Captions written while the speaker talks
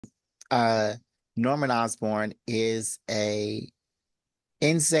uh Norman Osborn is a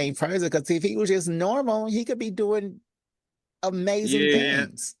insane person because if he was just normal, he could be doing amazing Yeah,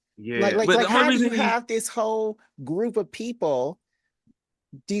 things. yeah. But Like the only how do reason you he, have this whole group of people,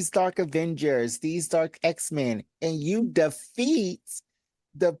 these Dark Avengers, these Dark X-Men, and you defeat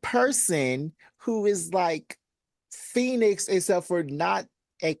the person who is like Phoenix, except for not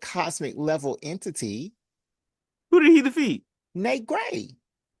a cosmic level entity, who did he defeat? Nate Gray.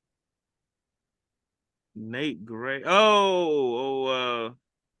 Nate Gray.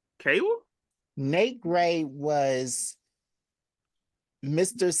 Cable? Nate Gray was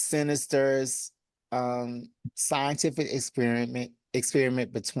Mr. Sinister's scientific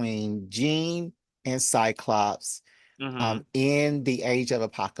experiment between Jean and Cyclops Mm-hmm. in the Age of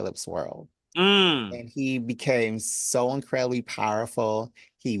Apocalypse world. Mm. And he became so incredibly powerful.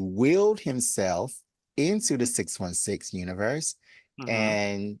 He willed himself into the 616 universe. Mm-hmm.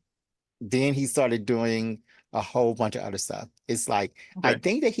 And then he started doing a whole bunch of other stuff. It's like, I Okay.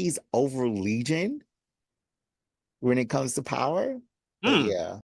 think that he's over Legion when it comes to power. But Mm. yeah.